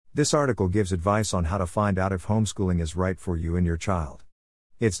This article gives advice on how to find out if homeschooling is right for you and your child.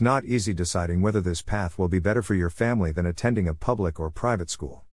 It's not easy deciding whether this path will be better for your family than attending a public or private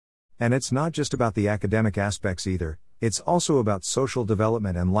school. And it's not just about the academic aspects either, it's also about social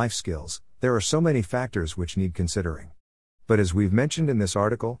development and life skills. There are so many factors which need considering. But as we've mentioned in this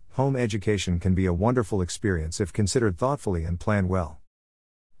article, home education can be a wonderful experience if considered thoughtfully and planned well.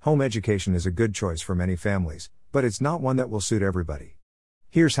 Home education is a good choice for many families, but it's not one that will suit everybody.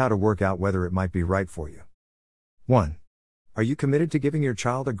 Here's how to work out whether it might be right for you. 1. Are you committed to giving your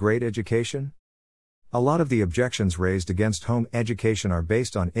child a great education? A lot of the objections raised against home education are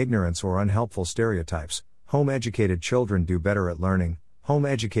based on ignorance or unhelpful stereotypes. Home-educated children do better at learning.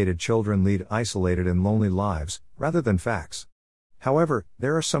 Home-educated children lead isolated and lonely lives, rather than facts. However,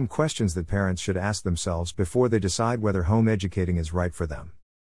 there are some questions that parents should ask themselves before they decide whether home educating is right for them.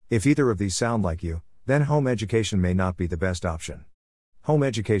 If either of these sound like you, then home education may not be the best option. Home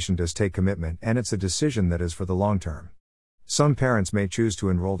education does take commitment, and it's a decision that is for the long term. Some parents may choose to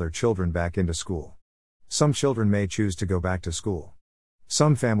enroll their children back into school. Some children may choose to go back to school.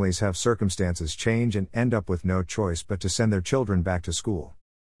 Some families have circumstances change and end up with no choice but to send their children back to school.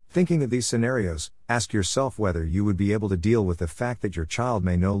 Thinking of these scenarios, ask yourself whether you would be able to deal with the fact that your child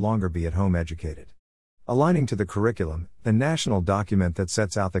may no longer be at home educated. Aligning to the curriculum, the national document that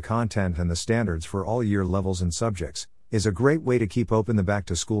sets out the content and the standards for all year levels and subjects, is a great way to keep open the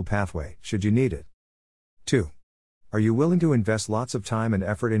back-to-school pathway, should you need it. 2. Are you willing to invest lots of time and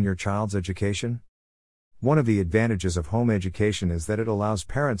effort in your child's education? One of the advantages of home education is that it allows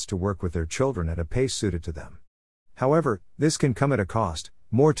parents to work with their children at a pace suited to them. However, this can come at a cost.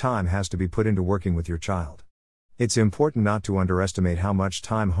 More time has to be put into working with your child. It's important not to underestimate how much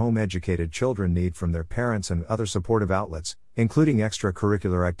time home-educated children need from their parents and other supportive outlets, including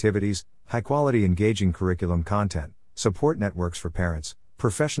extracurricular activities, high-quality engaging curriculum content, support networks for parents,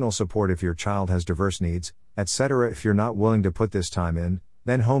 professional support if your child has diverse needs, etc. If you're not willing to put this time in,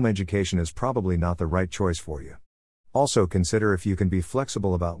 then home education is probably not the right choice for you. Also consider if you can be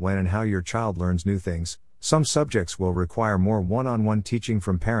flexible about when and how your child learns new things. Some subjects will require more one-on-one teaching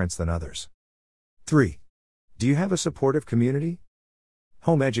from parents than others. 3. Do you have a supportive community?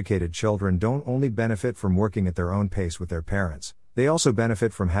 Home-educated children don't only benefit from working at their own pace with their parents, they also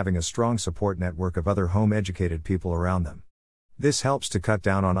benefit from having a strong support network of other home-educated people around them. This helps to cut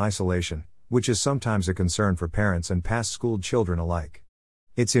down on isolation, which is sometimes a concern for parents and past-schooled children alike.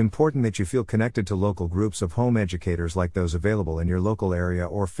 It's important that you feel connected to local groups of home educators like those available in your local area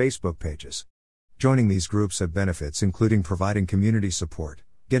or Facebook pages. Joining these groups have benefits including providing community support,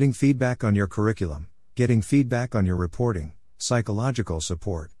 getting feedback on your curriculum, getting feedback on your reporting, psychological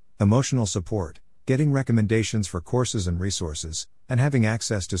support, emotional support, getting recommendations for courses and resources, and having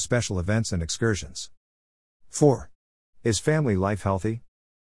access to special events and excursions. 4. Is family life healthy?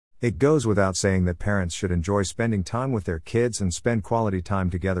 It goes without saying that parents should enjoy spending time with their kids and spend quality time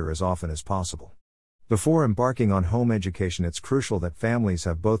together as often as possible. Before embarking on home education, it's crucial that families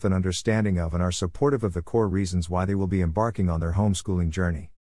have both an understanding of and are supportive of the core reasons why they will be embarking on their homeschooling journey.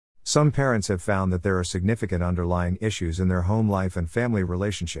 Some parents have found that there are significant underlying issues in their home life and family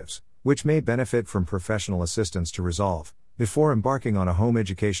relationships, which may benefit from professional assistance to resolve, before embarking on a home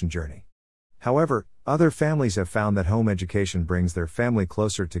education journey. However, other families have found that home education brings their family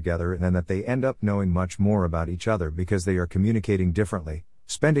closer together and that they end up knowing much more about each other because they are communicating differently,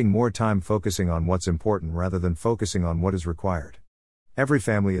 spending more time focusing on what's important rather than focusing on what is required. Every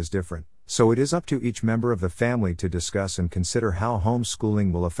family is different, so it is up to each member of the family to discuss and consider how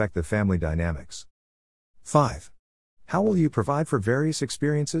homeschooling will affect the family dynamics. 5. How will you provide for various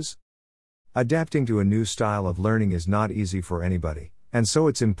experiences? Adapting to a new style of learning is not easy for anybody, and so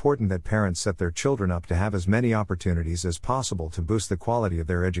it's important that parents set their children up to have as many opportunities as possible to boost the quality of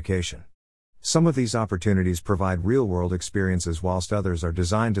their education. Some of these opportunities provide real-world experiences whilst others are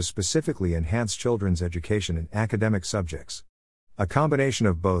designed to specifically enhance children's education in academic subjects. A combination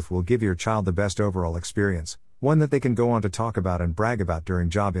of both will give your child the best overall experience, one that they can go on to talk about and brag about during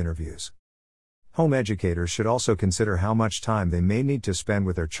job interviews. Home educators should also consider how much time they may need to spend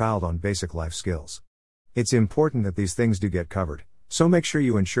with their child on basic life skills. It's important that these things do get covered, so make sure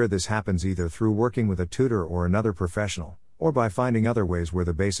you ensure this happens either through working with a tutor or another professional, or by finding other ways where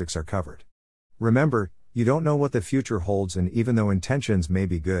the basics are covered. Remember, you don't know what the future holds, and even though intentions may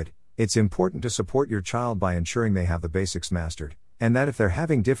be good, it's important to support your child by ensuring they have the basics mastered, and that if they're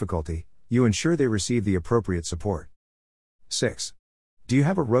having difficulty, you ensure they receive the appropriate support. 6. Do you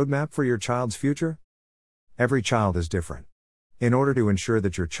have a roadmap for your child's future? Every child is different. In order to ensure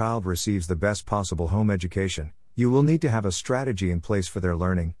that your child receives the best possible home education, you will need to have a strategy in place for their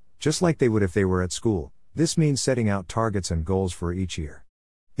learning, just like they would if they were at school. This means setting out targets and goals for each year.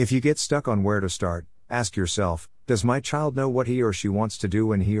 If you get stuck on where to start, ask yourself, does my child know what he or she wants to do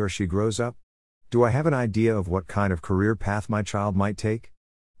when he or she grows up? Do I have an idea of what kind of career path my child might take?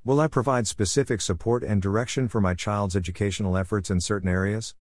 Will I provide specific support and direction for my child's educational efforts in certain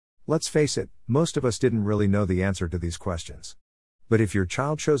areas? Let's face it, most of us didn't really know the answer to these questions. But if your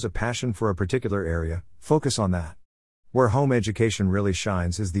child shows a passion for a particular area, focus on that. Where home education really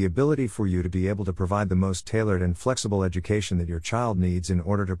shines is the ability for you to be able to provide the most tailored and flexible education that your child needs in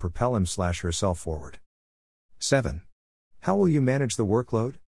order to propel him/herself forward. 7. How will you manage the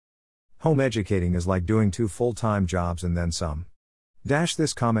workload? Home educating is like doing 2 full-time jobs and then some.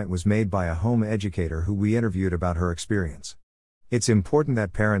 This comment was made by a home educator who we interviewed about her experience. It's important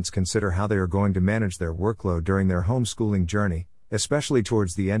that parents consider how they are going to manage their workload during their homeschooling journey, especially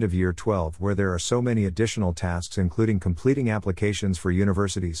towards the end of year 12 where there are so many additional tasks including completing applications for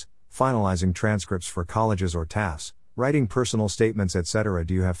universities, finalizing transcripts for colleges or TAFEs, writing personal statements, etc.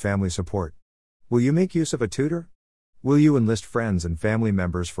 Do you have family support? Will you make use of a tutor? Will you enlist friends and family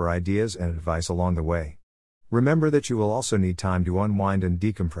members for ideas and advice along the way? Remember that you will also need time to unwind and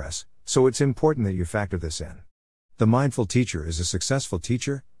decompress, so it's important that you factor this in. The mindful teacher is a successful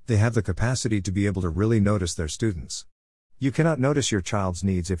teacher. They have the capacity to be able to really notice their students. You cannot notice your child's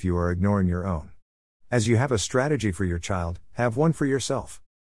needs if you are ignoring your own. As you have a strategy for your child, have one for yourself.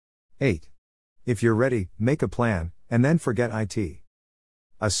 8. If you're ready, make a plan, and then forget IT.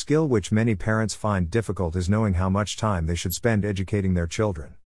 A skill which many parents find difficult is knowing how much time they should spend educating their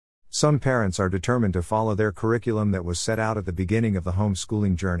children. Some parents are determined to follow their curriculum that was set out at the beginning of the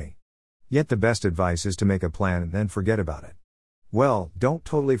homeschooling journey. Yet the best advice is to make a plan and then forget about it. Well, don't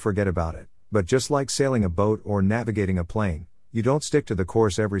totally forget about it, but just like sailing a boat or navigating a plane, you don't stick to the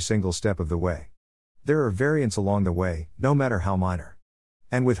course every single step of the way. There are variants along the way, no matter how minor.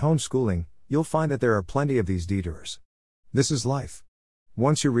 And with homeschooling, you'll find that there are plenty of these detours. This is life.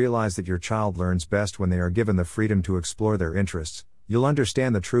 Once you realize that your child learns best when they are given the freedom to explore their interests, you'll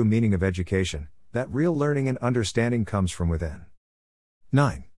understand the true meaning of education, that real learning and understanding comes from within.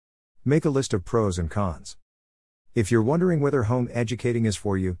 9. Make a list of pros and cons. If you're wondering whether home educating is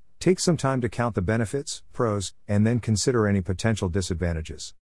for you, take some time to count the benefits, pros, and then consider any potential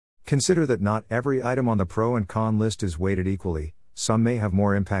disadvantages. Consider that not every item on the pro and con list is weighted equally, some may have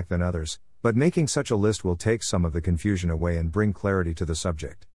more impact than others, but making such a list will take some of the confusion away and bring clarity to the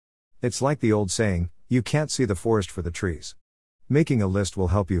subject. It's like the old saying, you can't see the forest for the trees. Making a list will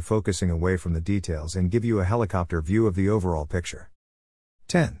help you focusing away from the details and give you a helicopter view of the overall picture.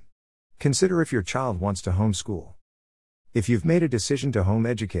 10. Consider if your child wants to homeschool. If you've made a decision to home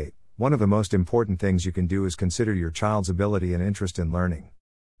educate, one of the most important things you can do is consider your child's ability and interest in learning.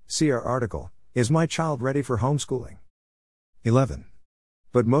 See our article, Is My Child Ready for Homeschooling? 11.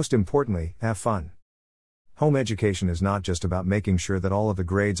 But most importantly, have fun. Home education is not just about making sure that all of the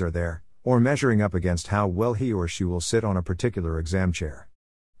grades are there, or measuring up against how well he or she will sit on a particular exam chair.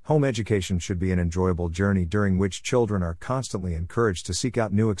 Home education should be an enjoyable journey during which children are constantly encouraged to seek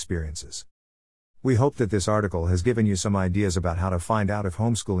out new experiences. We hope that this article has given you some ideas about how to find out if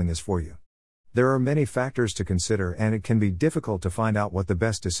homeschooling is for you. There are many factors to consider and it can be difficult to find out what the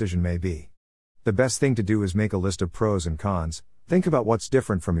best decision may be. The best thing to do is make a list of pros and cons, think about what's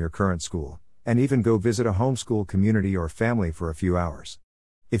different from your current school, and even go visit a homeschool community or family for a few hours.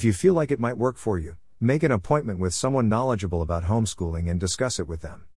 If you feel like it might work for you, make an appointment with someone knowledgeable about homeschooling and discuss it with them.